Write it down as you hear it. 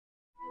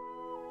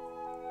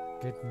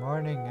Good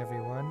morning,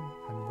 everyone,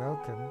 and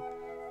welcome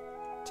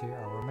to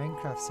our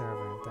Minecraft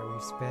server that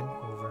we've spent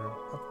over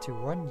up to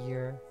 1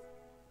 year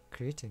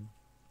creating.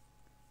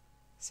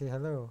 Say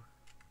hello,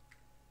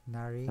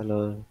 Nari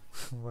Hello.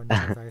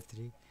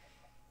 1253.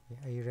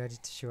 Are you ready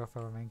to show off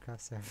our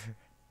Minecraft server?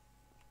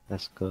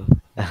 Let's go.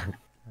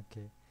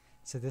 Okay,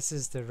 so this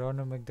is the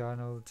Ronald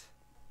McDonald's,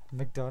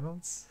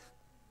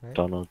 right?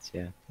 Donald's,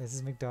 yeah. This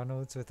is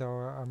McDonald's with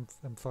our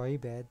employee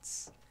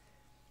beds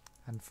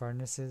and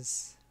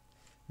furnaces.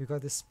 We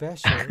got the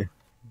special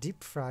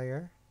deep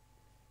fryer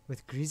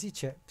with greasy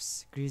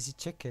chips, greasy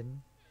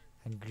chicken,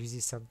 and greasy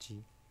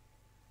sabji.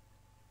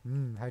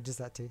 How does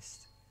that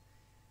taste?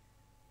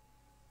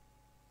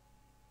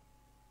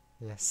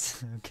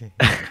 Yes, okay,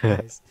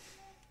 nice.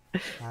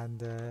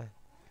 And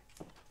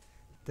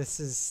this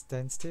is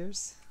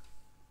downstairs.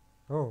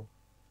 Oh,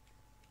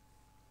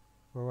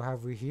 what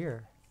have we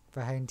here?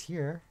 Behind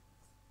here.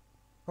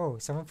 Oh,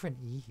 someone put an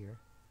E here.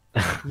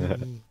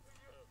 E.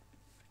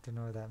 Don't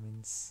know what that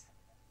means.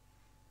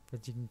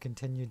 But you can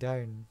continue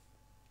down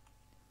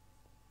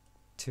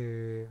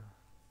to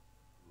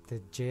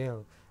the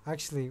jail.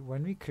 Actually,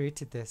 when we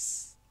created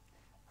this,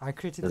 I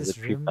created There's this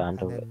a creeper room, and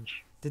a and then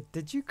witch.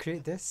 did you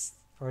create this,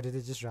 or did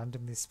it just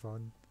randomly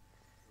spawn?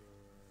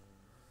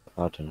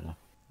 I don't know.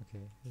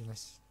 Okay, you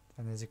must.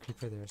 And there's a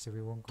creeper there, so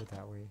we won't go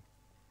that way.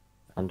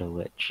 And a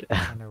witch.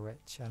 And a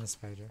witch and a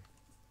spider,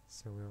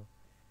 so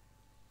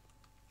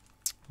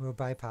we'll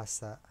bypass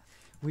that.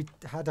 We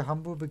had a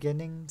humble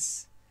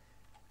beginnings.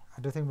 I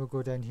don't think we'll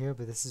go down here,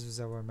 but this was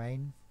our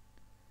mine.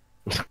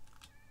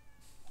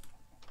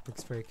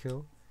 Looks very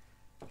cool.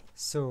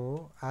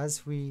 So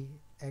as we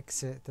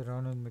exit the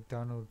Ronald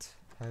McDonald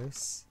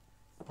house,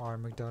 or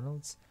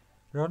McDonald's,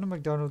 Ronald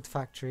McDonald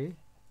factory.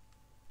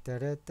 Da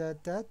da da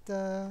da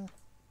da.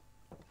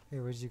 Hey,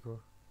 where'd you go?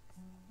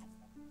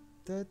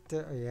 Da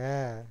da. Oh,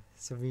 yeah.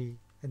 So we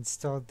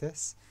installed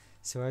this.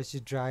 So as you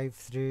drive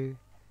through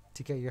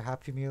to get your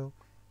Happy Meal,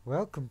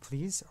 welcome,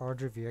 please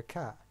order via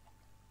cat.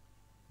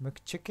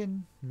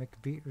 McChicken,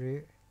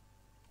 McBeetroot,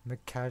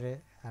 McCarrot,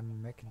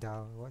 and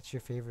McDal. What's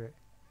your favorite?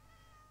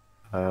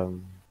 I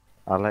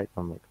like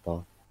the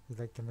McDonald's. You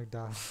like the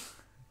McDal?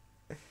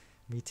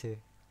 Me too.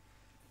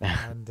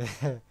 And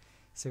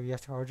so you have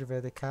to order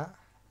via the cat.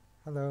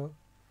 Hello.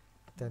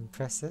 Then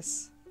press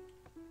this.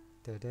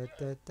 Da da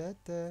da da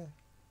da.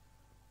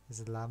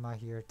 There's a llama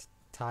here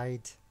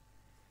tied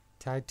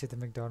to the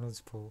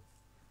McDonald's pole.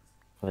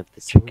 With the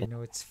So we chicken.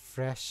 know it's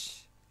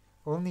fresh,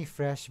 only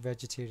fresh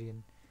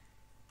vegetarian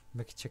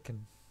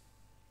McChicken.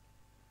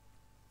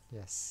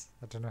 Yes,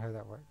 I don't know how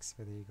that works,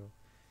 but there you go.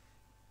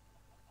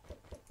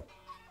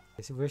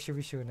 Okay, so where should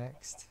we show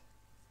next?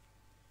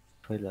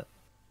 Toilet.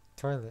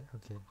 Toilet,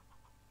 okay.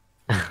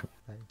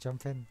 Right,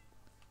 jump in.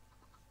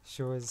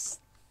 Show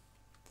us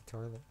the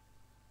toilet.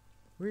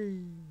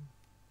 Whee!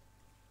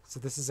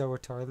 So this is our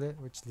toilet,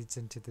 which leads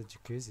into the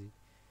jacuzzi.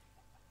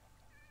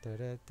 Da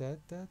da da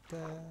da da.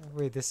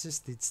 Wait, this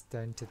just leads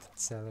down to the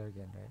cellar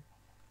again, right?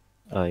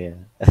 Oh,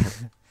 yeah.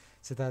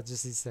 So that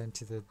just leads down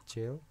to the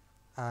jail.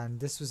 And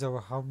this was our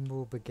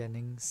humble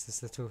beginnings,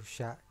 this little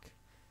shack,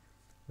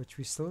 which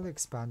we slowly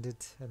expanded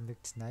and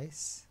looked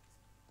nice.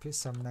 Put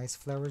some nice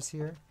flowers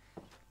here.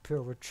 Put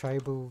our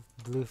tribal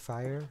blue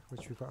fire,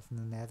 which we got from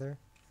the nether,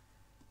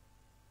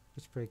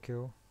 which is pretty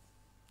cool.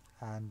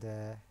 And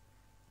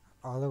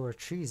all our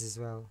trees as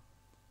well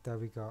that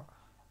we got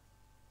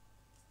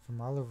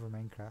from all over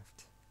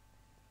Minecraft.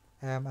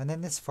 And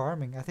then this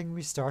farming, I think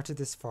we started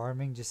this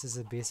farming just as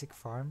a basic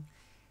farm,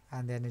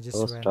 and then it just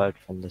All went. started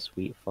from this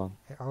wheat farm.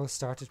 It all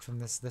started from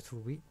this little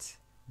wheat,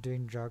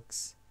 doing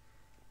drugs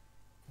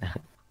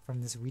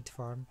from this wheat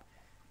farm.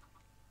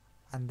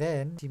 And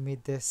then he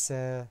made this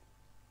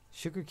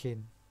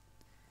sugarcane.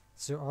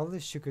 So all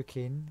this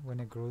sugarcane, when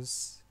it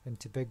grows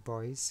into big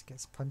boys,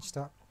 gets punched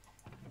up,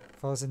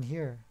 falls in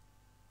here.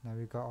 Now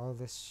we got all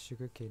this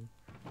sugarcane,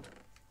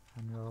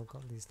 and we all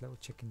got these little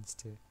chickens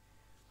too.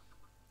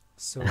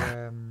 So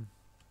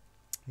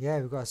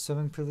yeah, we got a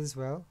swimming pool as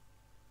well.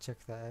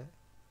 Check that out.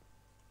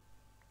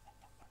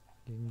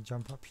 You can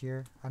jump up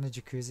here, and a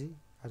jacuzzi.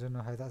 I don't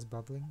know how that's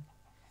bubbling.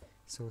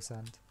 Soul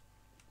sand.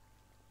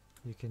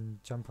 You can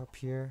jump up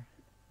here.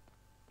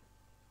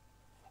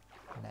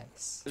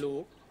 Nice.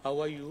 Hello, how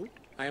are you?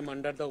 I am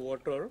under the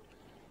water.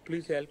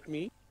 Please help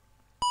me.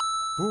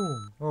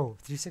 Boom! Oh,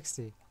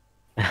 360.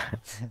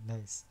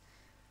 Nice.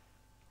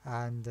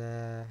 And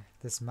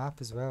this map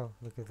as well.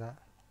 Look at that.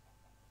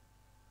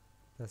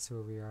 That's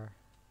where we are.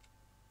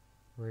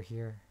 We're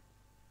here.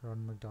 We're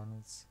on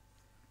McDonald's.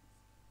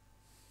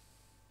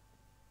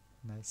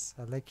 Nice.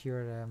 I like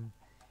your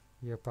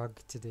bug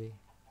today.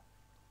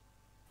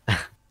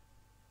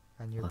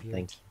 And your Oh, beard.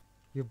 thank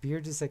Your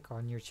beard is like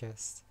on your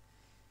chest.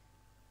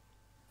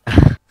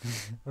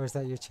 Or is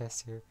that your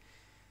chest here?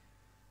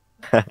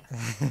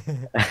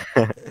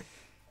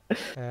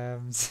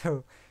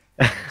 So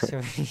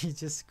shall we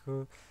just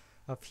go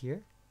up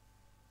here?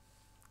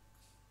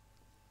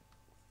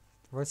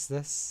 What's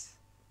this?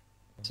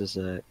 This is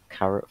a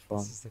carrot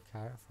farm. This is the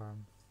carrot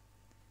farm.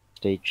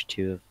 Stage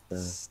 2 of the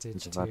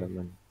Stage 2.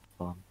 development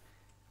farm.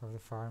 of the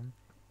farm.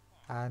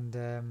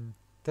 And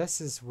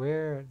this is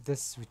where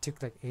we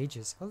took like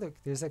ages. Oh look,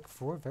 there's like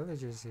 4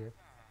 villagers here.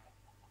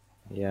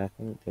 Yeah, I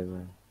think they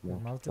were They're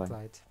multiplied.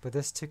 multiplied. But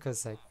this took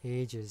us like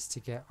ages to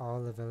get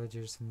all the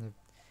villagers from the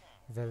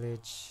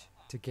village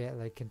to get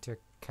like into a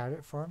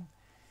carrot farm.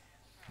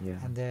 Yeah.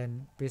 And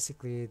then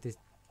basically they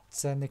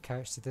send the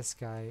carrots to this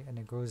guy and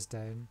it goes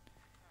down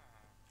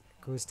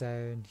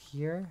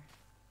here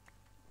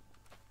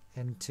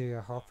into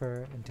a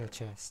hopper, into a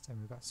chest, and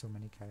we've got so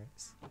many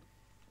carrots.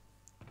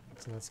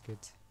 So that's good.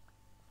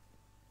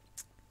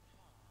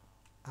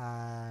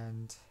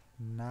 And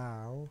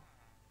now,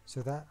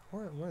 so that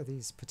what are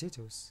these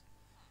potatoes?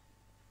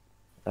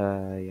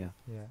 Yeah.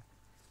 Yeah,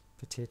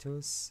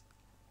 potatoes.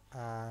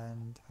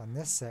 And on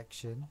this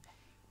section,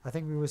 I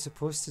think we were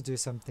supposed to do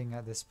something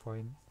at this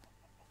point,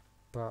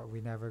 but we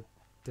never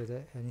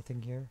did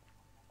anything here.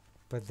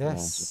 But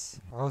this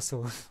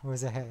also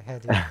was a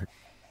headache. Well,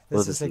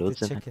 This is there's like the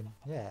loads in it. chicken.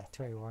 Yeah,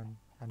 21.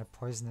 And a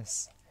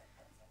poisonous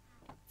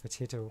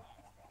potato.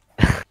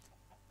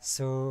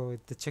 So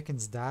the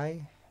chickens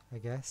die, I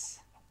guess.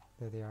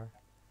 There they are.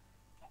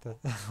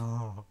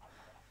 Oh.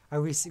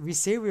 And we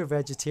say we're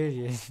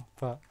vegetarian,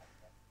 but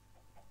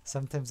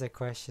sometimes I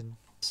question,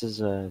 This is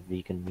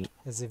vegan meat.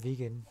 is it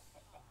vegan?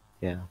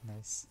 Yeah.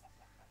 Nice.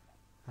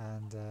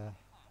 And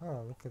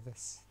oh, look at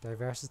this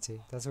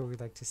diversity. That's what we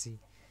like to see.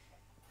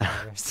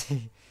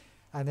 Diversity.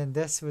 And then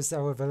this was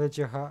our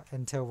villager hut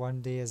until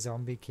one day a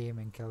zombie came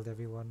and killed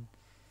everyone.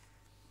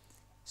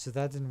 So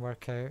that didn't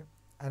work out.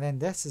 And then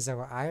this is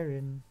our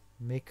iron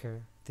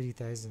maker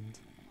 3000.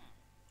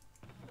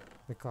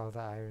 Look at all the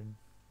iron.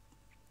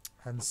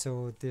 And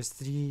so there's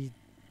 3.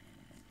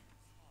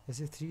 Is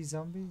it 3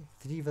 zombie?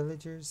 3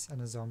 villagers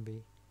and a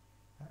zombie,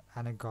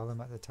 and a golem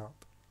at the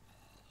top.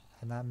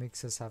 And that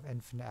makes us have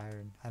infinite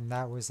iron. And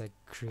that was like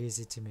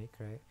crazy to make,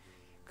 right?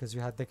 Because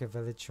we had like a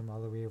village from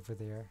all the way over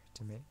there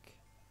to make,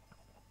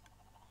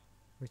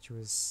 which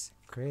was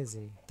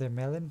crazy. The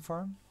melon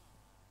farm.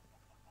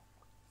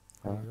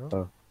 There you go.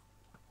 Oh.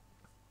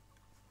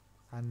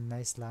 And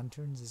nice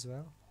lanterns as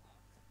well.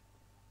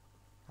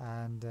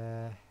 And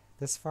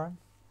this farm,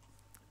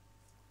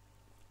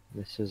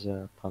 This is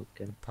a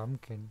pumpkin.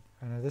 pumpkin.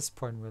 And at this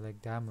point we're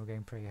like, damn, we're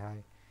getting pretty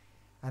high.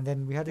 And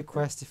then we had a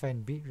quest to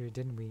find beetroot,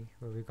 didn't we?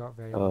 Where we got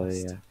very Oh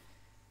lost. yeah.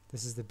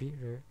 This is the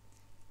beetroot.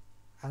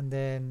 And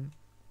then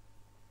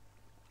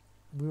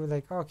we were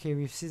like, okay,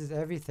 we've seeded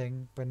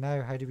everything, but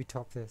now how do we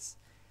top this?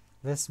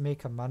 Let's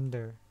make a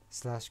mandir /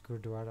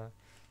 gurdwara.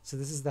 So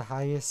this is the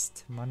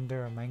highest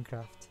mandir in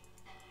Minecraft.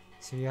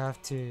 So you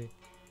have to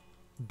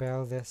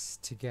bell this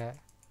to get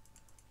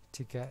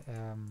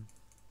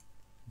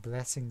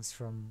blessings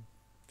from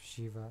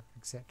Shiva,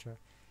 etc.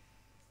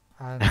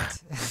 And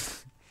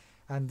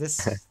and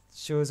this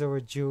shows our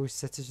dual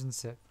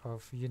citizenship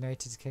of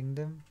United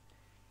Kingdom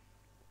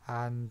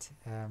and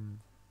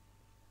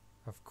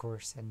of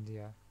course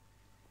India.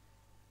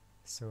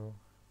 So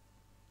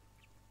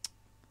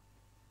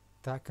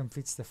that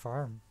completes the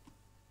farm.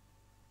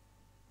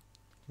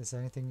 Is there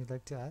anything you'd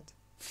like to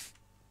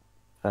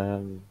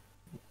add?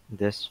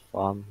 This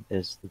farm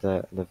is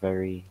the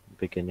very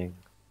beginning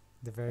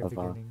The very Of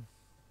our- beginning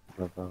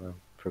of our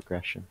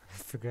progression.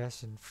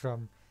 progression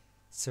from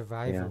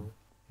survival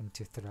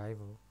into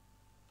thrival.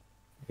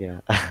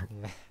 Yeah.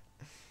 Yeah.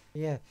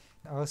 Yeah.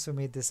 I also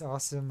made this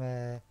awesome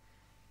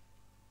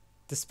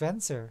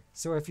dispenser.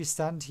 So if you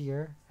stand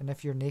here and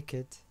if you're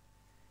naked,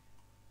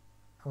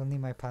 only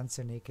my pants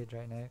are naked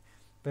right now,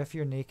 but if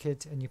you're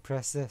naked and you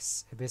press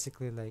this, it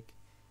basically like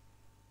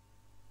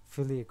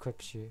fully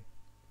equips you.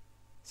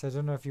 So I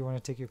don't know if you want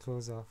to take your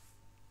clothes off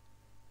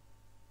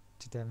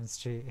to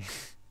demonstrate.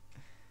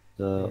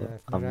 So Yeah,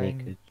 if I'm Narayan,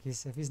 naked.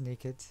 if he's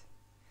naked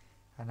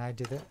and I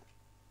did it.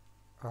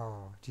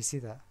 Oh, do you see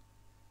that?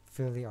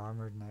 Fully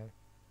armored now.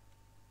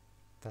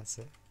 That's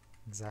it.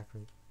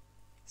 Exactly.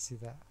 See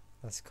that?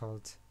 That's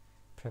called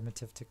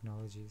primitive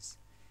technologies.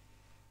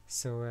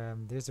 So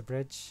there's a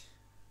bridge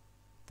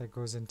that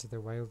goes into the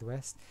Wild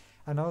West.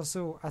 And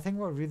also, I think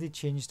what really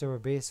changed our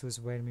base was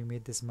when we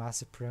made this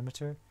massive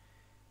perimeter,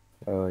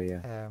 Oh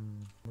yeah.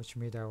 which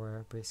made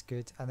our base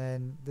good. And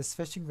then this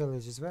fishing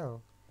village as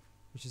well,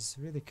 which is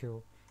really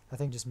cool. I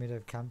think just made out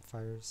of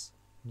campfires.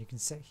 And you can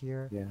sit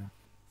here, Yeah.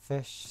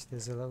 fish.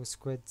 There's a little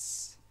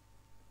squids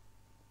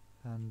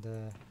and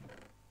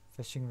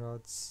fishing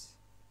rods.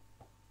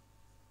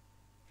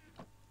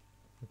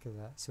 Look at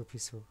that, so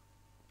peaceful.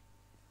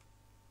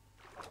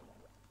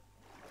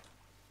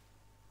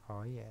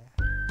 Oh yeah.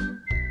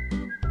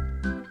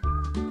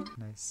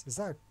 Nice. Is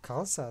that a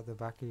Khalsa at the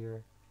back of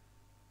your...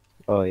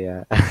 Oh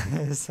yeah.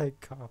 It's like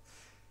Khal.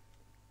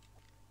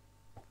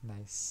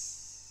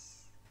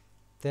 Nice.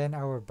 Then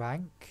our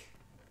bank.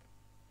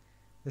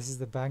 This is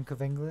the Bank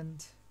of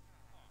England.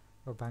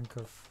 Or Bank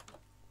of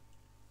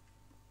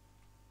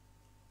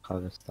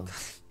Khalistan.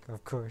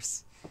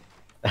 course.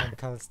 And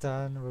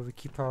Khalistan, where we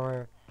keep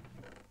our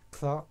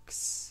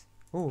clocks.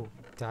 Oh,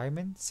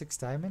 diamond, 6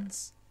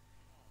 diamonds.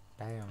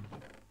 Damn.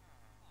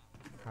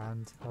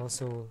 And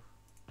also,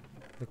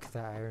 look at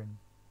that iron.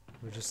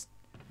 We're just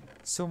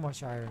So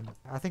much iron.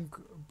 I think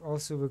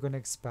also we're going to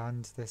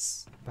expand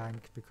this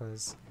bank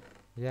because,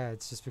 yeah,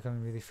 it's just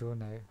becoming really full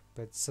now.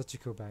 But it's such a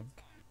cool bank.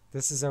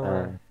 This is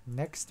our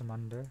next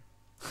Manda.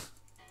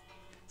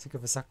 It's like a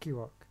Vasaki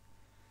walk.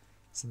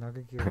 It's a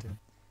Nagagyoden.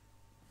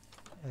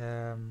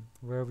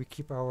 Where we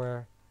keep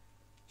our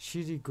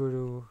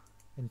Shiriguru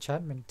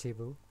enchantment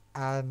table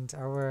and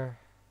our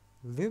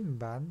loom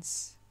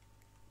bands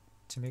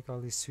to make all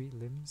these sweet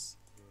looms.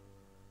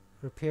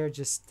 Repair,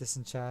 just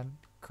disenchant,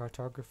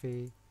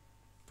 cartography,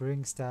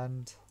 brewing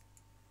stand,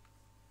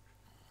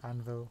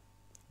 anvil.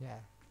 Yeah,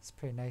 it's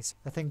pretty nice.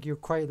 I think you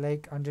quite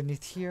like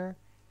underneath here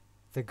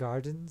the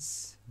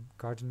gardens,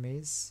 garden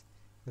maze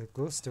with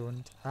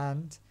glowstone,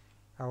 and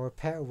our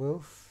pet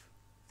wolf.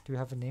 Do we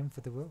have a name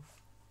for the wolf?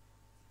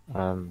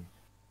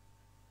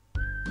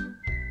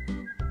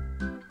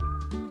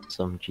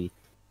 Samjeet.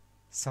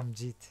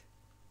 Samjeet.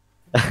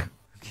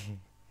 Okay,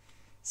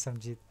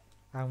 Samjeet.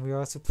 And we're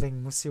also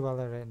playing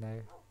Moosewala right now.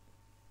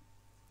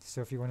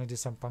 So if you want to do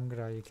some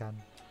Pangra, you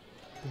can.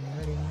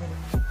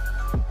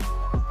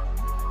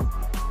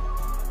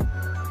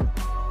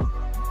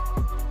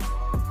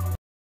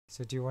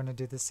 So do you want to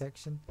do this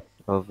section?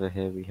 Over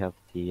here we have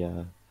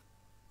the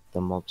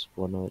mob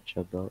spawner which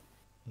I built.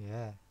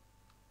 Yeah.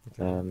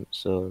 Okay.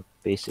 So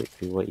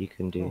basically what you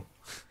can do,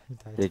 He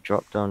died. they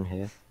drop down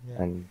here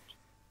Yeah. and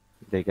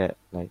they get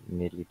like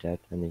nearly dead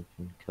and you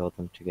can kill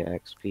them to get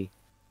XP.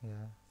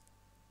 Yeah.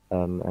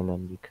 And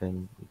then you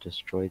can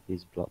destroy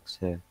these blocks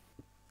here,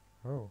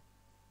 Oh.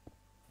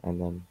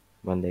 and then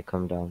when they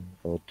come down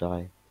they'll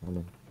die, and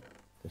then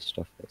the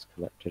stuff gets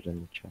collected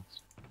in the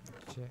chest.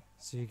 Shit.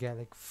 So you get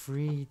like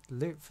free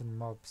loot from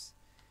mobs.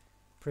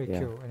 Pretty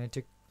Yeah. cool, and it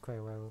took quite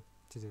a while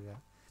to do that.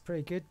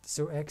 Pretty good.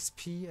 So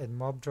XP and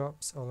mob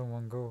drops all in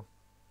one go.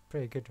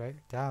 Pretty good, right?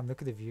 Damn,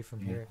 look at the view from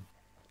Yeah. here.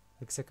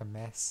 Looks like a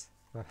mess.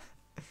 But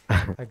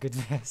a good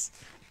mess.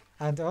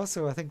 And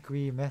also, I think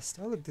we missed.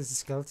 Oh, look, there's a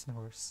skeleton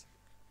horse.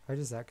 How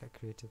does that get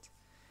created?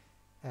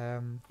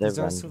 There's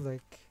also random.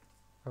 like,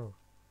 oh,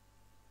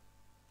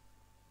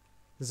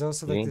 there's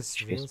also You like ain't this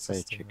chased rail by a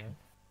system, chicken.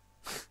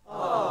 right?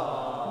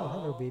 Oh,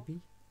 hello,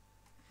 baby.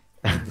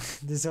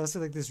 There's also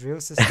like this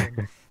rail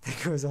system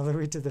that goes all the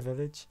way to the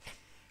village,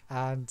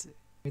 and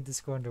made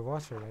this go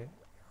underwater, right?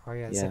 Oh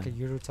yeah, it's like a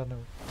Yeah. Euro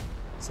tunnel.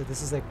 So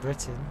this is like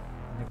Britain,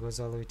 and it goes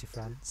all the way to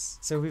France.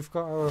 So we've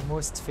got our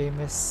most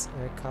famous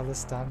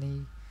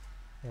Khalistani.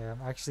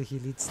 Actually, he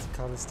leads the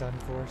Khalistan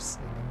force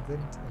in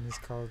England, and he's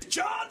called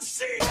John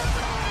C.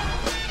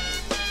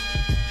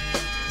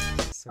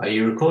 So, Are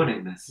you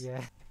recording this?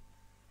 yeah.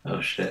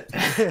 Oh shit.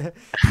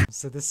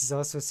 So this is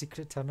also a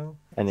secret tunnel.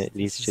 And it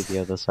leads to the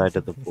other side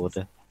of the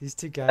border. These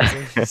two guys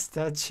are just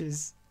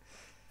statues.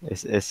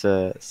 It's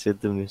a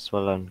Sidhu,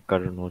 Moosewala and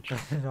Karanoj.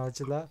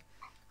 Rajala.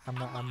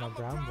 I'm a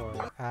brown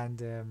boy,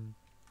 and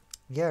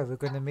yeah, we're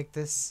gonna make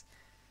this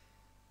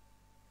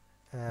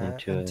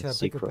into a bigger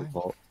secret bank.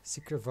 vault.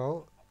 Secret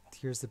vault.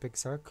 Here's the big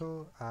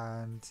circle,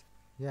 and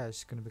yeah,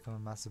 it's gonna become a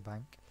massive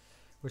bank,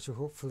 which will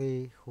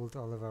hopefully hold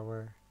all of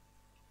our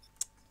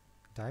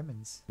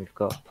diamonds. We've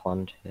got a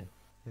pond here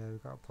Yeah,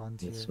 we've got a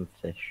pond with here some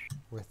fish.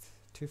 with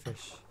 2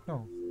 fish.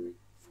 No,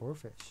 4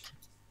 fish.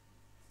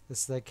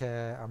 It's like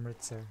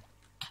Amritsar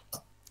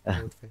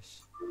goldfish.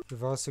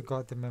 We've also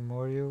got the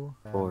memorial.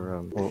 For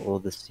all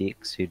the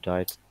Sikhs who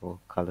died for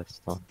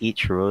Khalistan.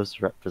 Each rose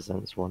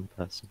represents one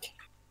person.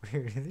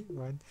 Really?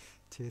 1,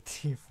 2,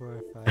 3,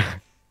 4,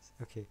 5.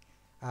 Okay,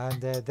 and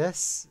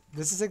this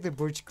is like the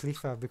Burj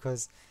Khalifa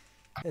because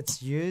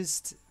it's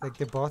used, like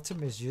the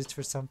bottom is used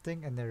for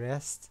something and the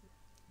rest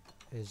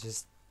is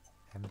just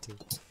empty.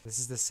 This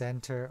is the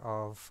center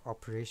of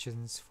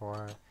operations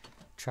for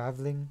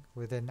traveling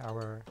within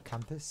our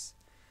campus.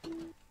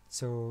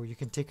 So you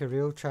can take a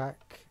rail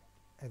track.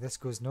 This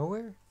goes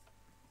nowhere,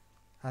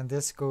 and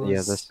this goes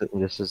Yeah,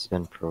 this is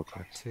in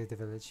progress. to the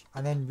village.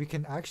 And then we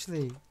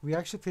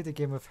actually played a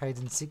game of hide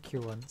and seek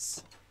here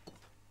once.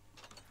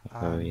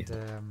 Oh, And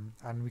yeah.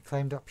 and we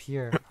climbed up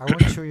here. I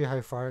won't show you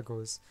how far it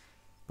goes,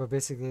 but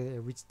basically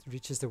it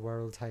reaches the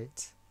world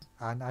height.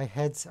 And I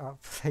head up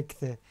like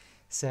the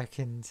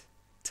second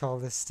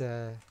tallest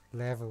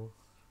level,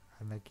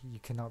 and like you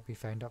cannot be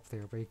found up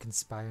there, but you can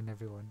spy on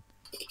everyone.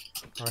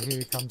 Oh, here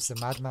he comes, the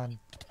madman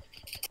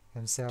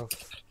himself,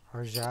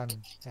 Arjan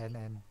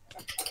NN.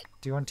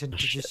 Do you want to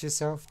introduce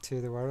yourself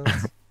to the world?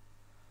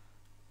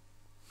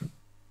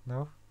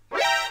 No?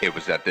 It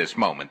was at this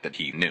moment that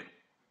he knew.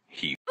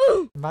 He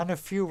Man of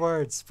few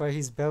words, but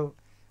he's built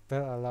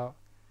a lot.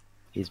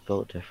 He's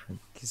built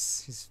different.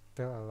 He's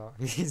built a lot.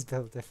 He's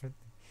built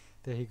differently.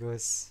 There he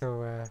goes.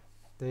 So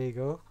there you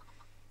go.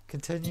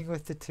 Continuing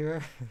with the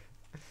tour.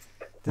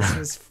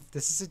 This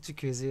is a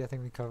jacuzzi. I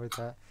think we covered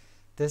that.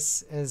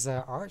 This is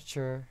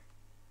archer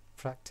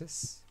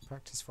practice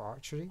for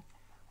archery.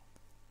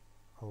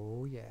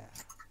 Oh yeah.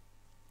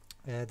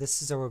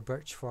 This is our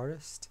birch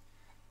forest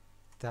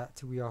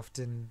that we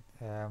often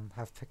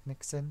have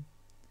picnics in.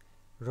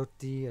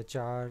 Roti,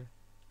 achar,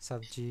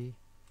 sabji,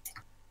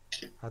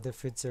 other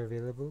foods are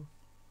available.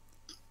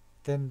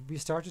 Then we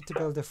started to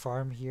build a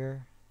farm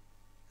here,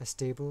 a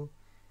stable.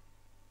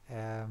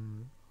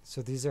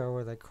 So these are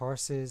our like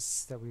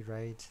horses that we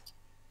ride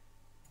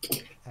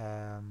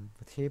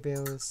with hay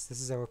bales.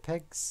 This is our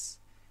pigs,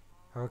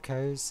 our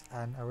cows,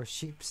 and our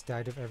sheep's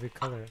dyed of every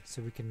color,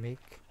 so we can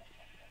make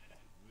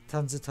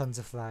tons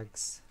of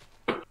flags.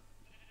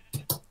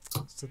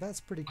 So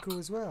that's pretty cool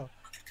as well.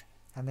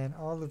 And then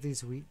all of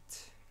these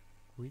wheats,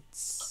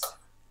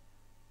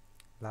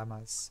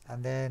 llamas,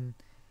 and then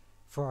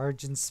for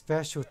Arjun's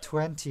special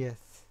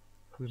 20th,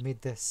 we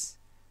made this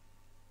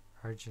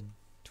Arjun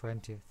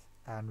 20th,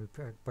 and we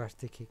put a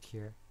birthday cake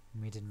here,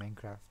 made in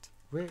Minecraft.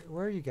 Where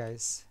are you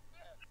guys?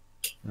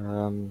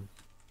 I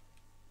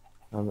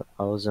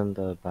was in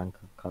the Bank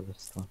of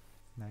Khalistan.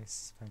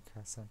 Nice,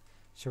 fantastic.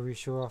 Shall we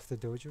show off the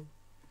dojo?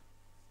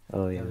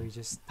 Oh Or yeah, we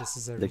just this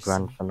is a the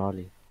grand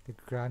finale. the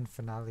grand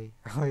finale.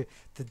 Oh,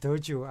 the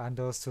dojo and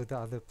also the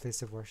other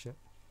place of worship.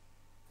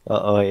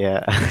 Oh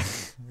yeah.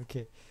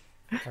 Okay,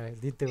 all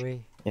right, lead the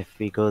way. If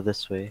we go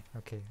this way,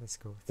 Okay, let's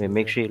go. wait, through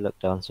make the- sure you look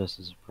down so it's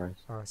a surprise.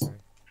 Oh,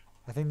 sorry.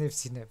 I think they've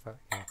seen it, but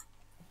yeah.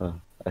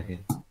 Oh, okay.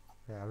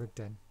 Yeah, I looked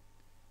in.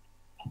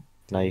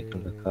 Now you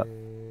can look up.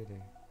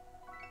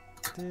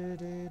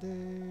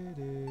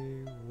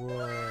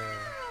 Whoa.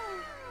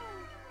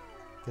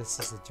 This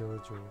is the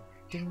dojo.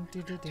 Ding,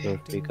 ding, ding, ding, So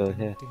if we ding, go ding,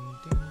 here. ding,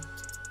 ding.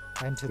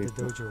 Enter We the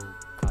go- dojo,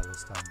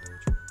 Khalistan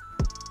dojo.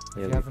 If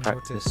Yeah, you we haven't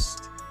practice.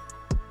 noticed,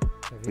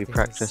 We everything is-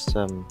 practice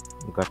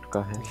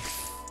Gatka here.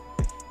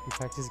 we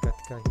practice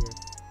Gatka here.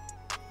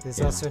 There's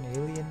Yeah. also an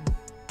alien.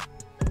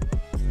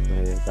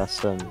 Oh yeah,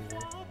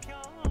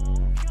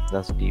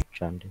 that's Deep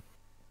Jandy.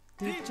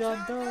 Deep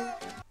Jando.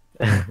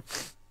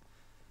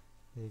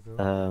 There you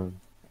go.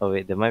 Oh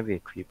wait, there might be a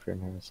creeper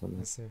in here or something.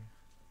 Yes, sir.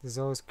 There's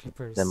always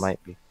creepers. There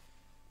might be.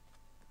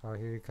 Oh,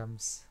 here he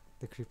comes,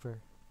 the creeper.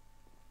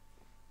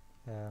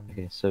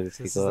 Okay, so if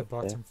So we this is go the up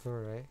there, bottom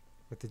floor, right?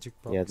 With the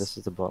jukebox. yeah, this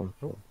is the bottom Oh.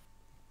 floor.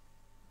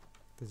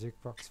 The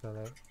jukebox fell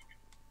out.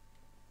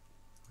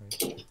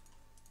 Right.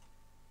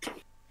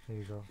 There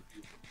you go.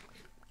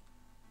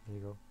 There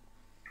you go.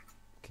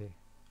 Okay.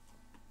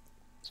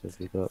 So if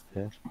we go up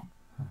here,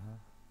 Uh-huh.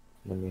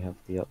 then we have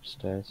the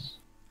upstairs,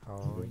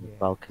 Oh, and the yeah.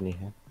 balcony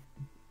here.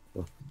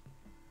 Oh,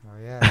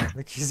 yeah.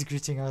 Look, he's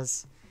greeting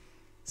us.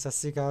 Sat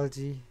Sri Akal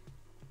ji.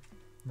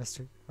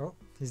 Mr. Oh,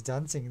 he's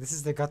dancing. This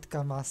is the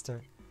Gatka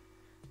master.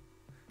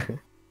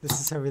 This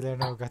is how we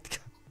learn our Gatka.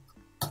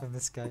 From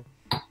this guy.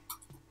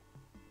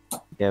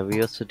 Yeah,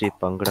 we also do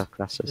Bhangra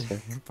classes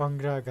here.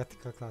 Bhangra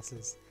Gatka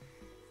classes.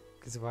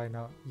 Because why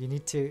not? You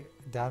need to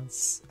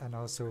dance and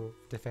also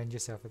defend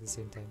yourself at the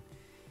same time.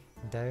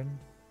 Down.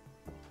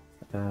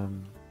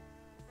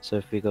 So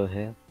if we go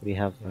here, we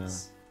have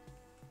Yes.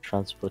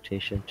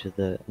 transportation to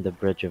the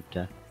Bridge of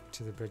Death.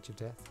 To the Bridge of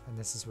Death. And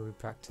this is where we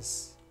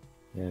practice.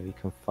 Yeah, we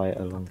can fight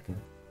along Gatka.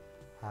 here.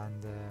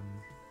 And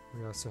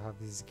we also have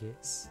these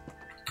gates.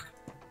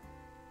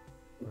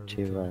 Where we To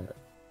can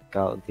get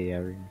out of the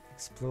area.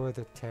 explore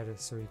the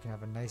terrace so you can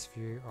have a nice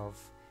view of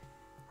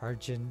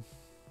Arjun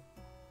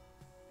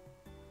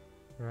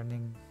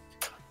running,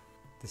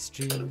 the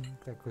stream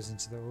that goes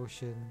into the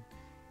ocean,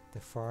 the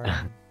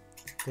farm.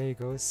 There he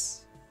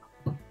goes.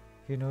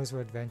 Who knows what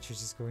adventures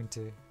he's going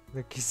to.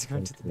 Look, he's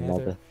going to the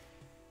nether.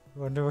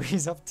 Wonder what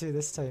he's up to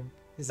this time.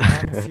 He's a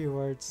man of few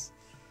words.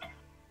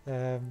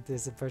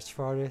 There's a birch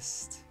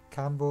forest,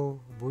 Cambo,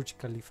 Burj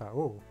Khalifa.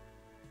 Oh,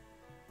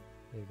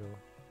 there you go.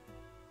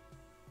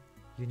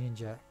 Union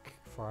Jack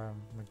Farm,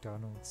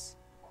 McDonald's.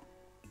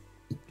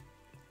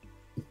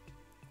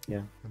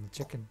 Yeah. And the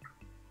chicken.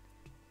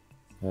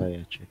 Oh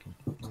yeah, chicken.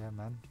 Yeah,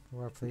 man.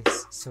 What a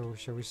place. So,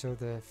 shall we show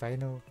the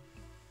final,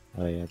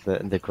 Oh yeah,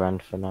 the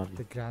grand finale.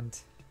 the grand?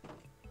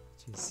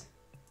 Jeez.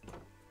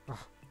 Oh.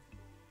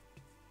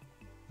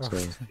 So Oh,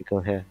 if we go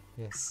here,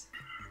 yes.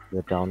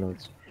 the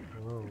downwards.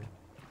 Whoa.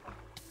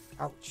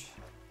 Ouch.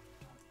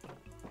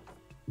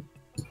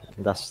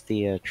 That's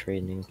the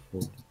training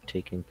for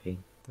taking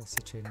pain. That's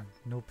the training.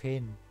 No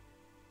pain.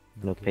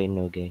 No pain,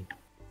 no gain.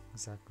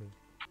 Exactly.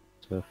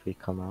 So if we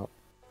come out,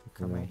 If we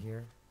come No. out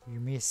here, you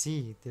may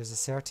see there's a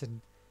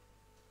certain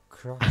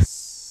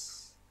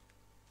cross.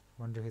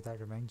 Wonder who that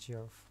reminds you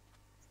of.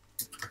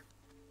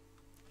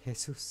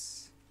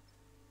 Jesus.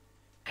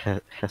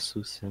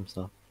 Jesus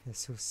himself.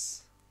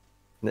 Jesus.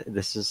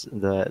 This is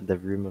the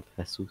room of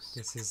Jesus.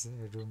 This is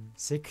a room.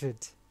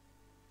 Sacred.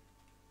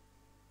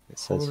 It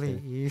says Holy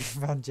here,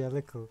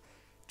 Evangelical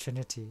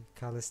Trinity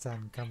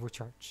Khalistan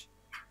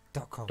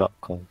Church.com.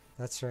 .com.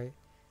 That's right.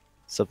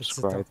 It's a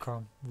Subscribe.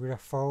 .com. We're a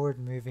forward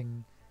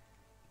moving.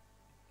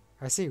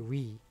 I say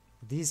we.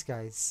 These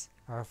guys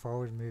are a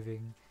forward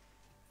moving.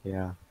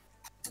 Yeah.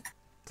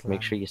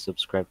 Make sure you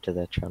subscribe to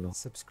their channel.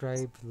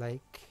 Subscribe,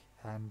 like,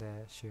 and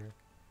share.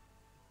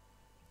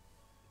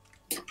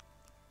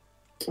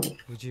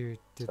 Would you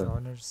do the So-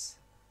 honors?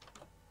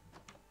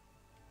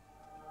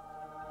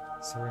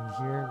 So in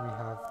here we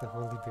have the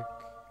holy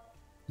book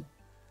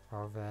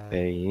of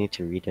You need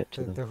to read it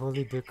to them. the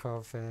holy book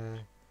of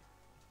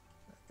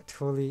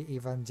Holy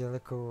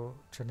Evangelical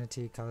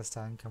Trinity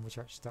Khalistan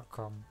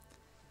Church.com.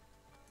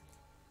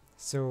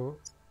 So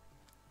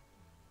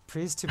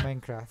praise to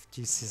Minecraft,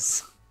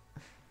 Jesus.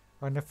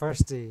 On the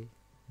first day,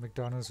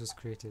 McDonald's was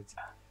created.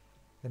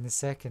 In the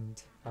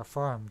second, a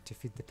farm to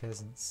feed the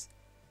peasants.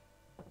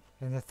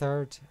 In the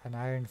third, an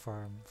iron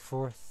farm.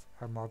 Fourth,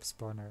 a mob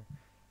spawner.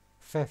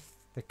 Fifth,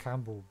 the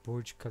Campbell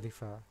Burj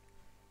Khalifa.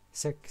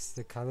 Sixth,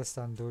 the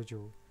Khalistan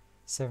Dojo.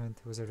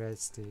 Seventh was a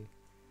rest day.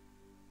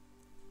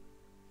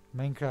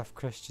 Minecraft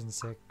Christian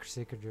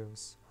sacred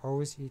rules.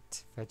 Always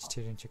eat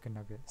vegetarian chicken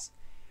nuggets.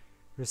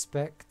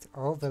 Respect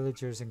all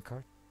villagers and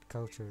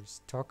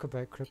cultures. Talk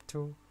about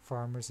crypto,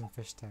 farmers and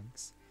fish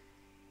tanks.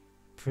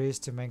 Praise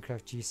to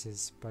Minecraft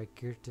Jesus by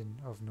Kirtan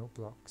of Note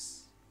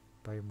Blocks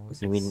by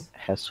Moses. You mean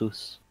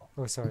Jesus?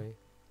 Oh, sorry.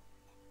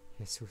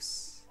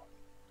 Jesus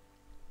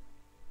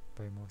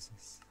by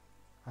Moses.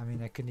 I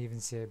mean, I couldn't even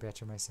say it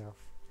better myself.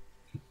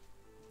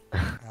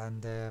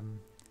 And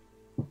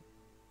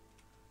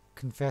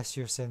confess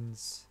your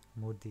sins,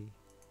 Modi.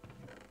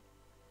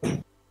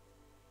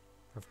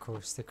 Of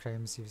course, the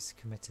crimes he's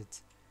committed.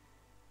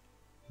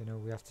 You know,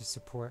 we have to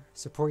support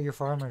your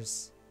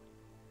farmers.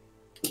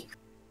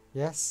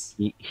 Yes?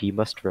 He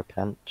must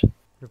repent.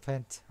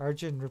 Repent.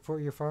 Arjun,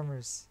 report your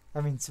farmers.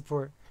 I mean,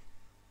 support.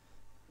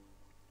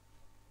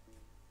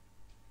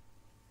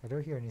 I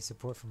don't hear any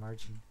support from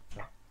Arjun.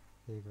 But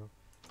there you go.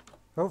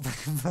 Oh,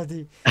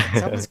 buddy.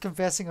 Someone's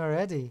confessing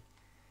already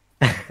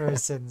for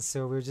his sins,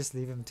 so we'll just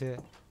leave him to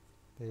it.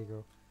 There you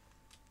go.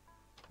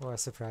 What a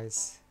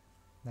surprise.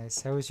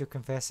 Nice. How was your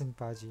confessing,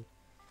 Baji?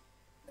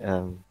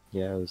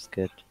 Yeah, it was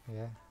good.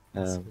 Yeah,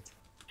 that's good.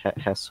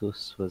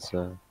 Jesus was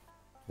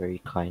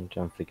very kind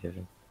and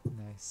forgiving.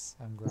 Nice.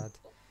 I'm glad.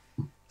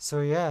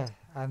 So yeah,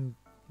 and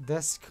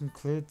this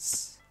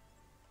concludes...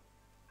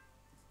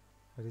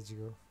 Where did you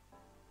go?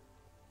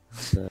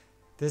 So,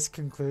 This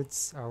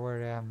concludes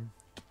our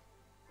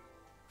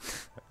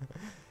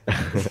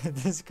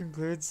this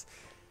concludes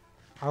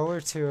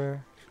our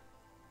tour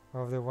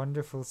of the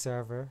wonderful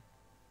server.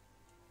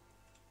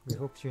 We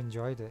hope you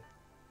enjoyed it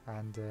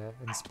and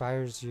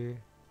inspires you.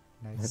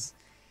 Nice.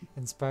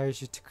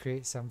 Inspires you to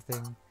create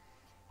something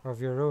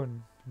of your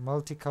own.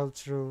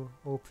 Multicultural,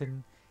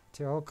 open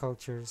to all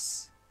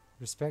cultures.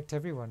 Respect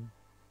everyone.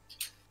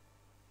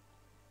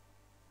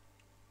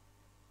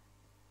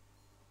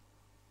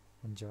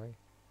 Enjoy.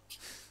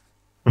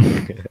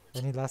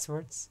 Any last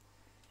words?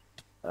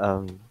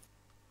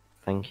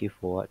 Thank you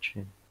for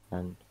watching,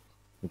 and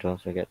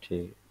don't forget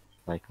to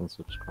like and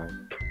subscribe.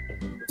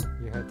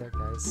 You heard that,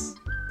 guys.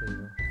 There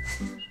you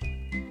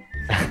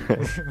go.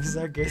 Was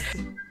that good?